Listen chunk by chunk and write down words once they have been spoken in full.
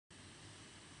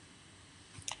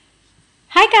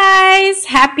Hi guys,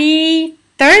 happy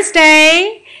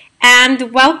Thursday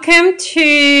and welcome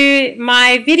to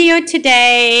my video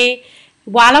today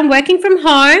while I'm working from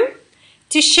home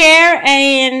to share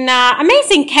an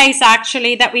amazing case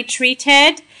actually that we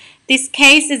treated. This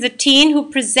case is a teen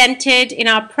who presented in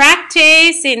our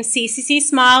practice in CCC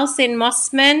Smiles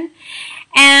Mosman,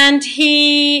 and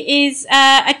he is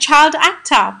a child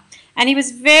actor. And he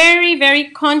was very, very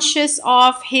conscious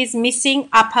of his missing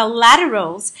upper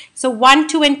laterals. So 1,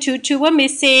 2, and 2, 2 were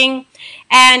missing.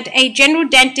 And a general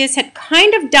dentist had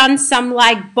kind of done some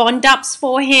like bond-ups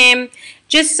for him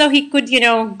just so he could,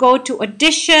 go to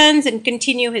auditions and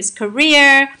continue his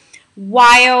career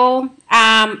while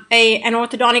an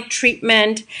orthodontic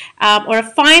treatment or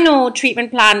a final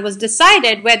treatment plan was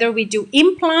decided, whether we do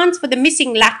implants for the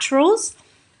missing laterals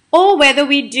or whether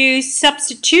we do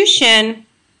substitution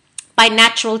by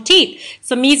natural teeth.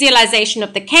 So mesialisation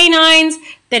of the canines,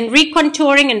 then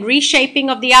recontouring and reshaping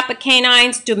of the upper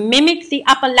canines to mimic the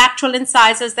upper lateral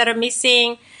incisors that are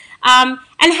missing. And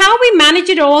how we manage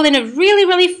it all in a really,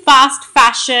 really fast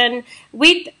fashion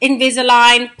with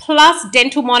Invisalign plus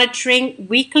dental monitoring,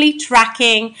 weekly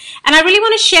tracking. And I really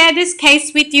want to share this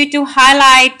case with you to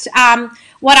highlight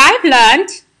what I've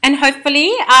learned, and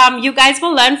hopefully you guys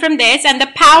will learn from this, and the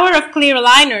power of clear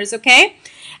aligners, okay?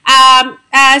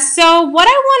 So what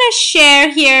I want to share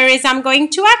here is I'm going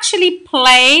to actually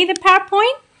play the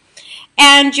PowerPoint,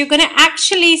 and you're going to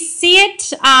actually see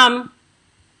it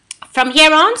from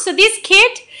here on. So this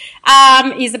kid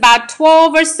is about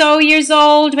 12 or so years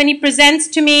old when he presents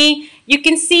to me. You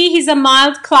can see he's a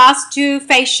mild class 2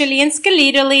 facially and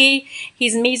skeletally.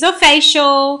 He's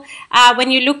mesofacial.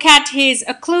 When you look at his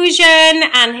occlusion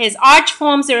and his arch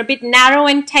forms, they're a bit narrow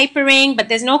and tapering, but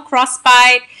there's no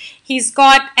crossbite. He's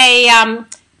got a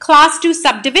class 2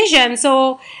 subdivision.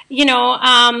 So,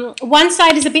 one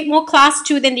side is a bit more class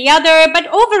 2 than the other, but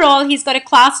overall he's got a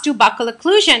class 2 buccal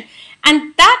occlusion.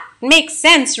 And that makes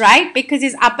sense, right? Because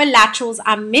his upper laterals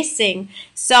are missing.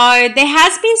 So there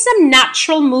has been some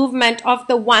natural movement of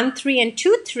the 1, 3, and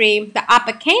 2, 3, the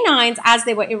upper canines, as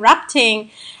they were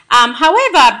erupting.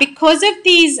 However, because of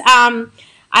these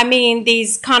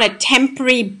these kind of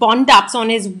temporary bond-ups on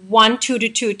his 1, 2 to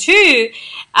 2, 2,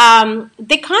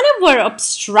 they kind of were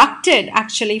obstructed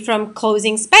actually from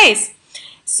closing space.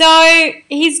 So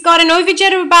he's got an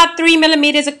overjet of about 3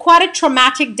 millimeters, quite a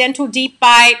traumatic dental deep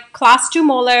bite, class 2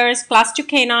 molars, class 2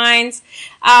 canines.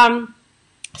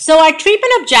 So our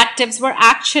treatment objectives were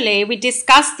actually, we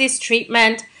discussed this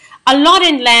treatment a lot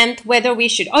in length, whether we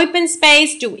should open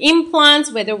space, do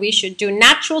implants, whether we should do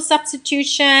natural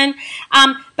substitution.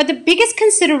 But the biggest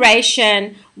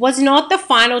consideration was not the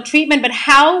final treatment, but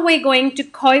how we're going to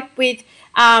cope with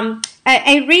a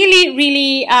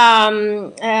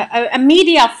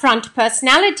media front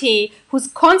personality who's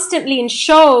constantly in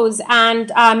shows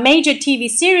and major TV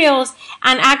serials,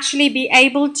 and actually be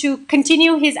able to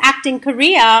continue his acting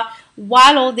career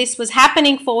while all this was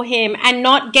happening for him and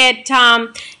not get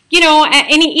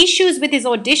any issues with his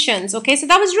auditions. Okay, so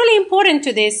that was really important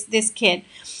to this kid.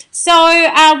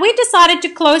 So we decided to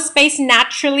close space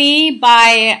naturally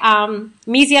by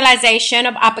mesialisation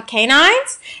of upper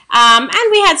canines,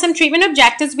 and we had some treatment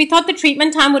objectives. We thought the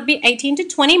treatment time would be 18 to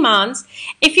 20 months.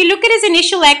 If you look at his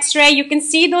initial X-ray, you can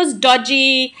see those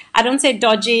dodgy, I don't say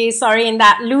dodgy, sorry, in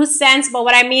that loose sense, but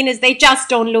what I mean is they just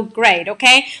don't look great,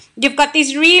 okay? You've got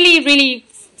these really, really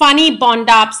funny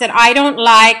bond-ups that I don't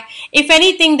like. If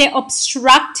anything, they're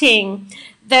obstructing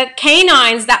the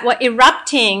canines that were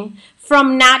erupting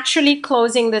from naturally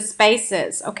closing the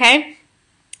spaces, okay?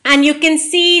 And you can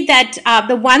see that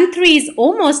the 1, 3 is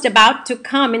almost about to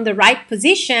come in the right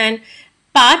position,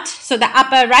 so the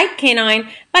upper right canine,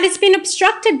 but it's been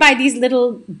obstructed by these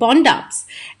little bond-ups.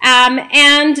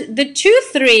 And the 2,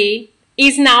 3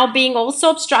 is now being also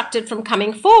obstructed from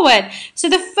coming forward. So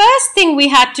the first thing we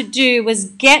had to do was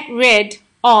get rid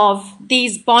of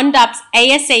these bond-ups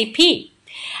ASAP.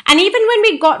 And even when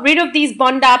we got rid of these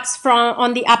bond-ups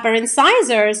on the upper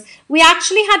incisors, we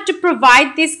actually had to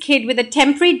provide this kid with a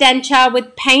temporary denture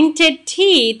with painted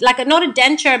teeth, like not a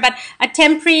denture, but a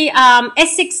temporary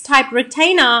Essex type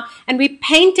retainer, and we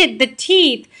painted the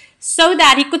teeth so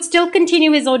that he could still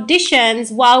continue his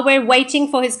auditions while we're waiting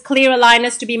for his clear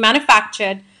aligners to be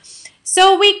manufactured.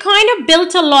 So we kind of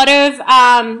built a lot of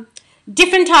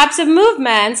different types of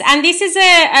movements, and this is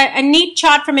a neat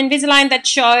chart from Invisalign that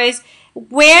shows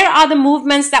where are the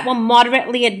movements that were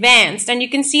moderately advanced. And you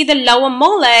can see the lower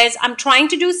molars. I'm trying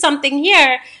to do something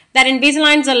here that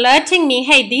Invisalign's alerting me,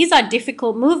 hey, these are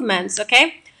difficult movements,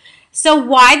 okay? So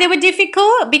why they were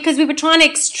difficult? Because we were trying to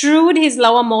extrude his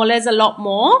lower molars a lot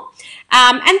more.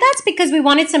 And that's because we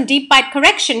wanted some deep bite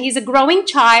correction. He's a growing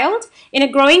child. In a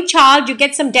growing child, you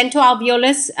get some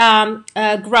dentoalveolus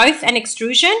growth and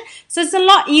extrusion. So it's a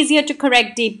lot easier to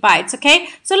correct deep bites, okay?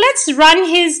 So let's run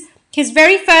his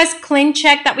very first clean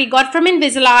check that we got from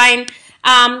Invisalign.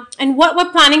 And what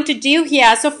we're planning to do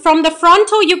here. So from the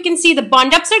frontal, you can see the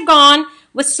bond ups are gone.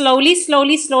 We're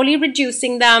slowly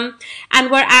reducing them. And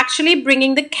we're actually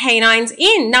bringing the canines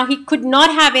in. Now, he could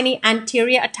not have any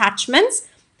anterior attachments.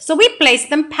 So we placed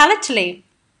them palatally.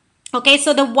 Okay,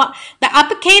 so the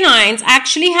upper canines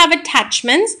actually have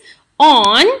attachments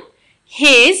on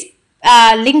his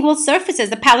lingual surfaces,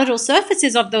 the palatal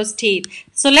surfaces of those teeth.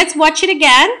 So let's watch it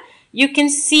again. You can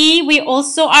see we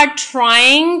also are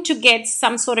trying to get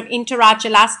some sort of interarch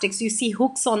elastics. You see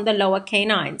hooks on the lower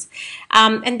canines.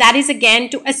 And that is again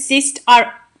to assist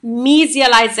our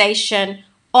mesialization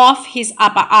of his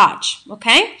upper arch,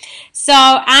 okay? So,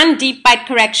 and deep bite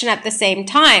correction at the same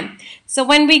time. So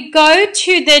when we go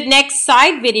to the next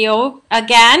side video,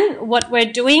 again, what we're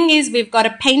doing is we've got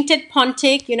a painted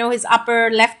pontic, you know, his upper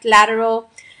left lateral,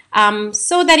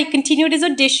 so that he continued his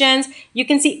auditions. You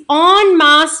can see en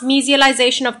masse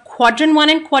mesialization of quadrant 1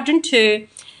 and quadrant 2.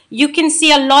 You can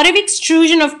see a lot of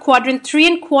extrusion of quadrant 3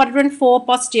 and quadrant 4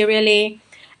 posteriorly,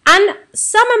 and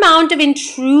some amount of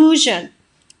intrusion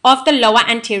of the lower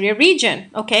anterior region,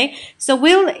 okay? So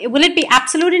will it be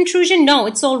absolute intrusion? No,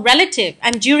 it's all relative.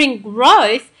 And during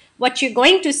growth, what you're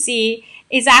going to see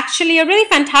is actually a really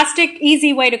fantastic,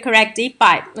 easy way to correct deep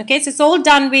bite, okay? So it's all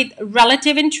done with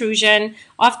relative intrusion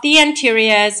of the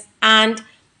anteriors and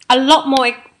a lot more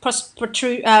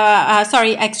extrusion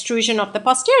of the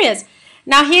posteriors.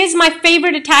 Now, here's my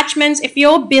favorite attachments. If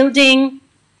you're building,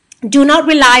 do not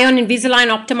rely on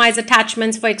Invisalign optimized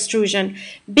attachments for extrusion.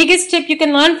 Biggest tip you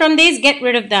can learn from these, get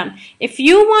rid of them. If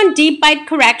you want deep bite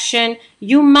correction,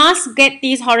 you must get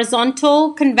these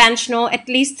horizontal, conventional, at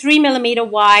least 3 millimeter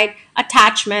wide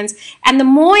attachments. And the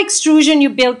more extrusion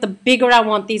you build, the bigger I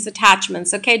want these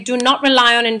attachments, okay? Do not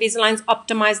rely on Invisalign's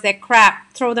optimize their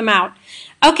crap. Throw them out.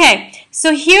 Okay,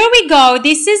 so here we go.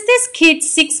 This is this kid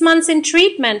 6 months in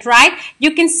treatment, right?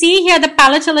 You can see here the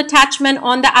palatal attachment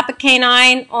on the upper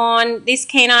canine, on this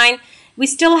canine. We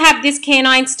still have this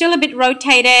canine, still a bit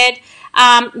rotated.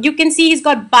 You can see he's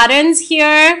got buttons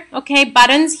here, okay,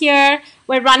 buttons here.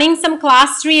 We're running some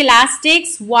class 3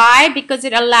 elastics. Why? Because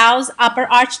it allows upper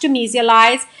arch to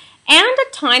mesialize and a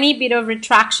tiny bit of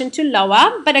retraction to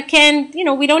lower. But again, you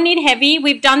know, we don't need heavy.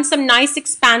 We've done some nice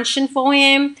expansion for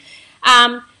him.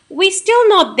 We're still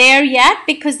not there yet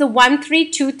because the 1, 3,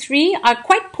 2, 3 are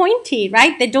quite pointy,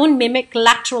 right? They don't mimic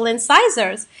lateral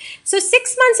incisors. So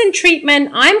 6 months in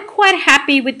treatment, I'm quite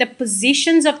happy with the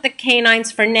positions of the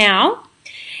canines for now.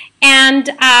 And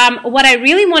what I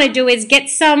really want to do is get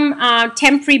some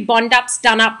temporary bond ups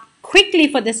done up quickly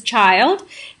for this child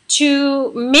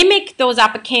to mimic those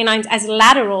upper canines as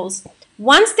laterals.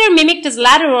 Once they're mimicked as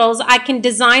laterals, I can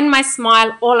design my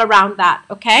smile all around that,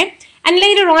 okay? And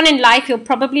later on in life, you'll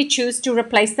probably choose to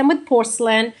replace them with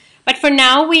porcelain. But for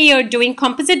now, we are doing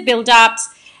composite build-ups.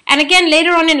 And again,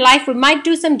 later on in life, we might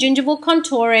do some gingival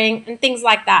contouring and things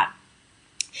like that.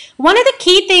 One of the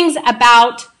key things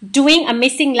about doing a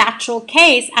missing lateral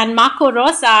case, and Marco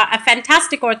Rosa, a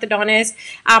fantastic orthodontist,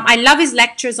 I love his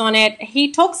lectures on it.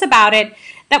 He talks about it,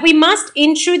 that we must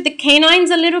intrude the canines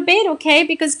a little bit, okay?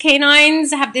 Because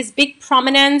canines have this big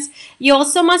prominence. You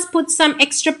also must put some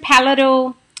extra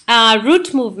palatal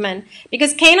root movement,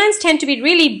 because canines tend to be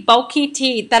really bulky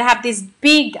teeth that have this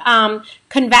big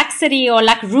convexity or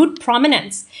like root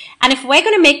prominence. And if we're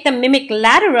going to make them mimic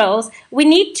laterals,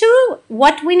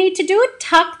 what we need to do,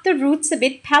 tuck the roots a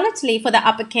bit palatally for the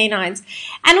upper canines.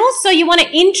 And also you want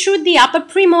to intrude the upper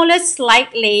premolars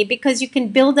slightly, because you can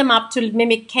build them up to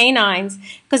mimic canines,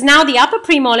 because now the upper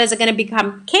premolars are going to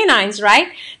become canines, right?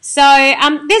 So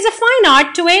there's a fine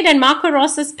art to it, and Marco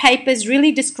Rosa's papers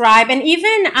really describe, and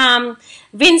even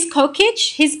Vince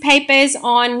Kokich, his papers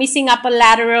on missing upper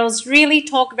laterals really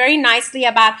talk very nicely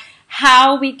about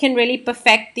how we can really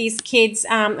perfect these kids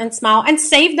and smile and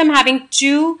save them having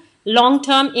 2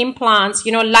 long-term implants,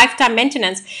 you know, lifetime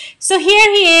maintenance. So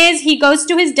here he is, he goes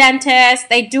to his dentist,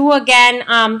 they do again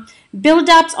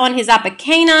build-ups on his upper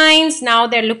canines. Now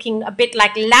they're looking a bit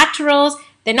like laterals.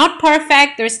 They're not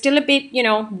perfect, they're still a bit, you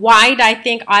know, wide, I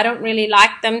think. I don't really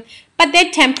like them, but they're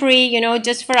temporary, you know,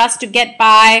 just for us to get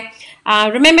by.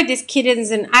 Remember, this kid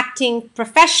is an acting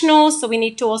professional, so we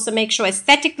need to also make sure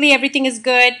aesthetically everything is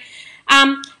good.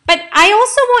 But I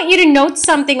also want you to note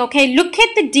something, okay? Look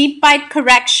at the deep bite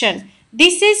correction.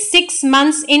 This is 6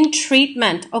 months in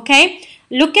treatment, okay?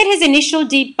 Look at his initial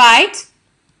deep bite.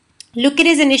 Look at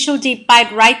his initial deep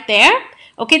bite right there,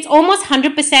 Okay, it's almost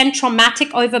 100% traumatic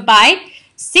overbite.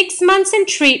 6 months in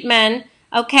treatment.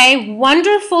 Okay,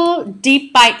 wonderful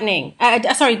deep bite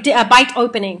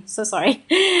opening. So sorry.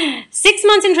 6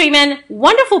 months in treatment,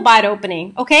 wonderful bite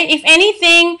opening. Okay, if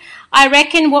anything, I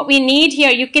reckon what we need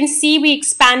here, you can see we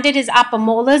expanded his upper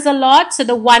molars a lot. So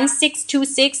the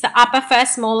 1626, the upper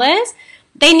first molars,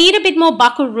 they need a bit more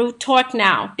buccal root torque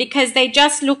now because they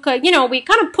just look, we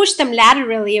kind of pushed them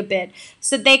laterally a bit.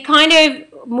 So they kind of,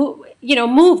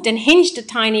 moved and hinged a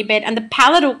tiny bit and the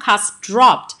palatal cusp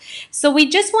dropped. So we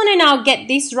just want to now get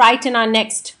this right in our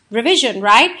next revision,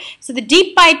 right? So the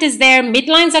deep bite is there,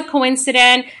 midlines are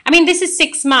coincident. I mean, this is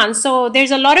 6 months. So there's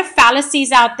a lot of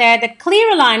fallacies out there that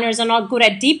clear aligners are not good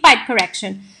at deep bite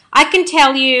correction. I can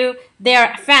tell you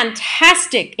they're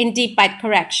fantastic in deep bite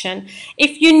correction.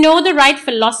 If you know the right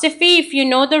philosophy, if you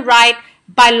know the right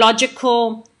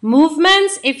biological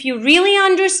movements, if you really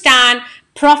understand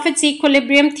Prophet's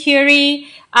equilibrium theory,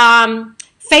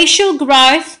 facial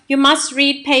growth, you must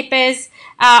read papers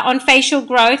on facial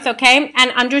growth, okay,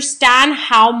 and understand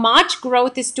how much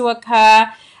growth is to occur.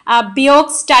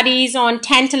 Bjork's studies on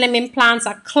tantalum implants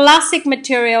are classic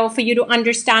material for you to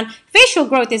understand. Facial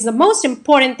growth is the most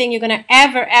important thing you're going to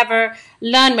ever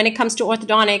learn when it comes to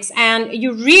orthodontics, and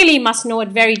you really must know it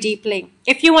very deeply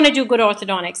if you want to do good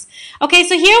orthodontics. Okay,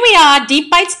 so here we are,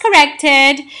 deep bites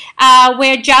corrected.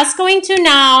 We're just going to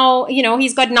now,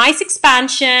 he's got nice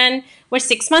expansion. We're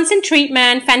 6 months in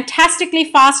treatment, fantastically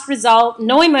fast result,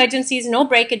 no emergencies, no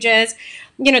breakages.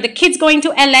 The kid's going to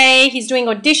LA, he's doing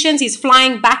auditions, he's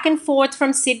flying back and forth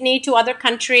from Sydney to other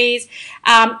countries.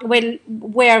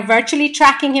 We're virtually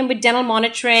tracking him with dental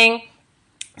monitoring.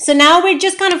 So now we're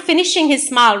just kind of finishing his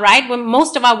smile, right, when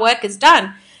most of our work is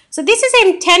done. So this is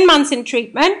him 10 months in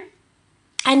treatment.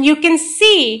 And you can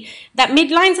see that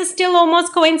midlines are still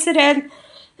almost coincident.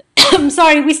 I'm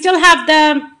sorry, we still have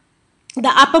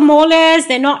the upper molars.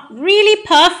 They're not really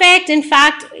perfect. In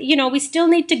fact, we still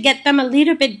need to get them a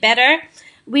little bit better.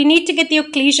 We need to get the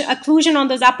occlusion on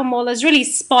those upper molars really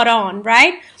spot on,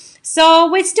 right?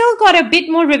 So we've still got a bit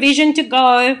more revision to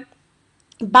go,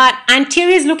 but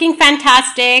anterior is looking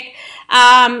fantastic.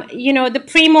 The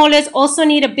premolars also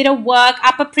need a bit of work.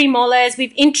 Upper premolars,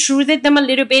 we've intruded them a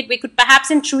little bit. We could perhaps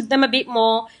intrude them a bit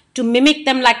more to mimic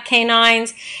them like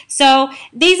canines. So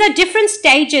these are different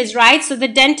stages, right? So the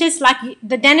dentist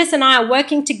and I are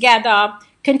working together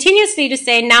continuously to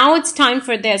say, now it's time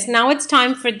for this, now it's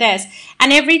time for this.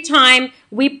 And every time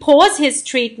we pause his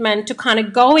treatment to kind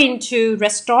of go into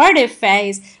restorative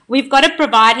phase, we've got to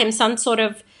provide him some sort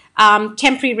of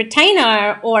temporary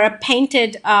retainer or a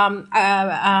painted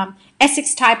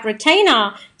Essex type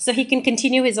retainer so he can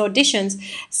continue his auditions.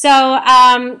 So,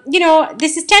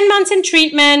 this is 10 months in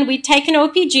treatment. We take an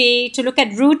OPG to look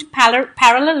at root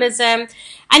parallelism.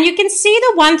 And you can see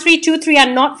the 1, 3, 2, 3 are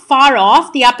not far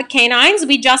off the upper canines.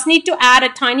 We just need to add a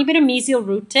tiny bit of mesial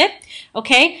root tip.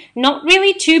 Okay, not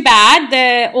really too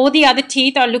bad. All the other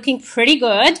teeth are looking pretty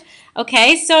good.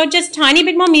 Okay, so just tiny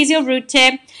bit more mesial root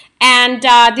tip. And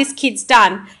this kid's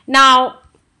done. Now,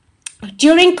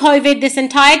 during COVID, this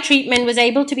entire treatment was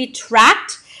able to be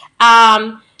tracked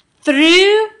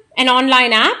through an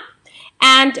online app.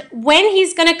 And when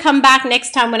he's going to come back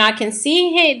next time, when I can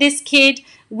see this kid,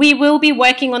 we will be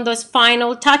working on those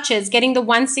final touches, getting the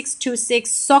 1626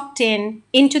 socked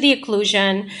into the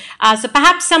occlusion. So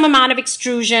perhaps some amount of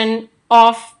extrusion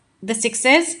of the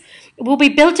sixes will be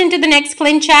built into the next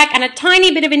ClinCheck, and a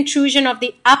tiny bit of intrusion of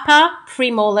the upper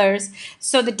premolars.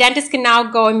 So the dentist can now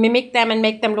go and mimic them and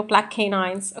make them look like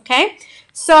canines. Okay.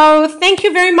 So thank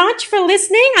you very much for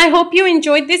listening. I hope you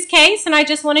enjoyed this case, and I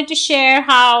just wanted to share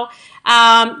how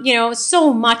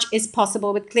so much is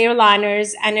possible with clear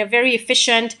aligners and a very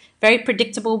efficient, very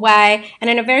predictable way, and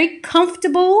in a very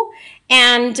comfortable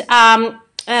and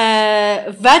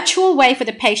virtual way for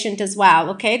the patient as well.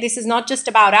 Okay, this is not just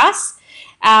about us.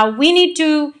 We need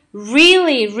to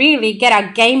really get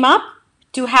our game up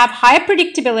to have higher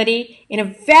predictability in a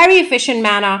very efficient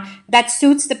manner that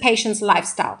suits the patient's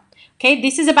lifestyle. Okay,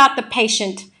 this is about the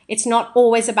patient. It's not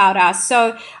always about us.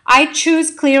 So I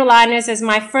choose clear aligners as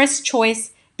my first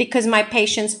choice because my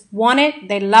patients want it,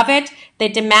 they love it, they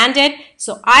demand it.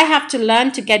 So I have to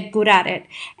learn to get good at it.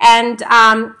 And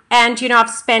I've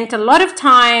spent a lot of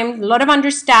time, a lot of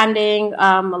understanding,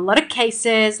 a lot of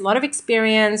cases, a lot of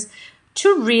experience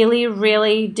to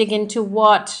really dig into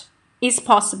what is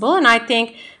possible. And I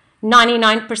think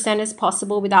 99% is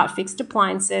possible without fixed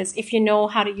appliances if you know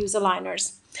how to use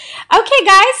aligners. Okay,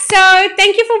 guys, so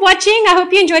thank you for watching. I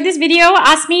hope you enjoyed this video.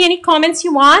 Ask me any comments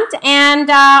you want, and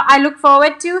I look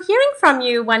forward to hearing from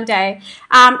you one day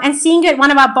and seeing you at one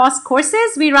of our BOSS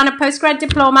courses. We run a postgrad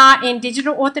diploma in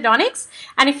digital orthodontics,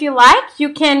 and if you like,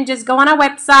 you can just go on our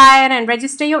website and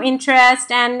register your interest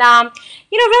and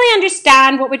really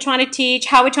understand what we're trying to teach,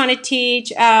 how we're trying to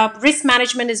teach. Risk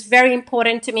management is very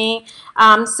important to me,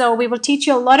 so we will teach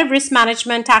you a lot of risk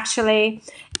management actually,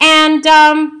 and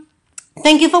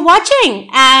thank you for watching.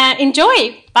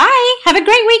 Enjoy. Bye. Have a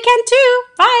great weekend too.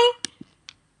 Bye.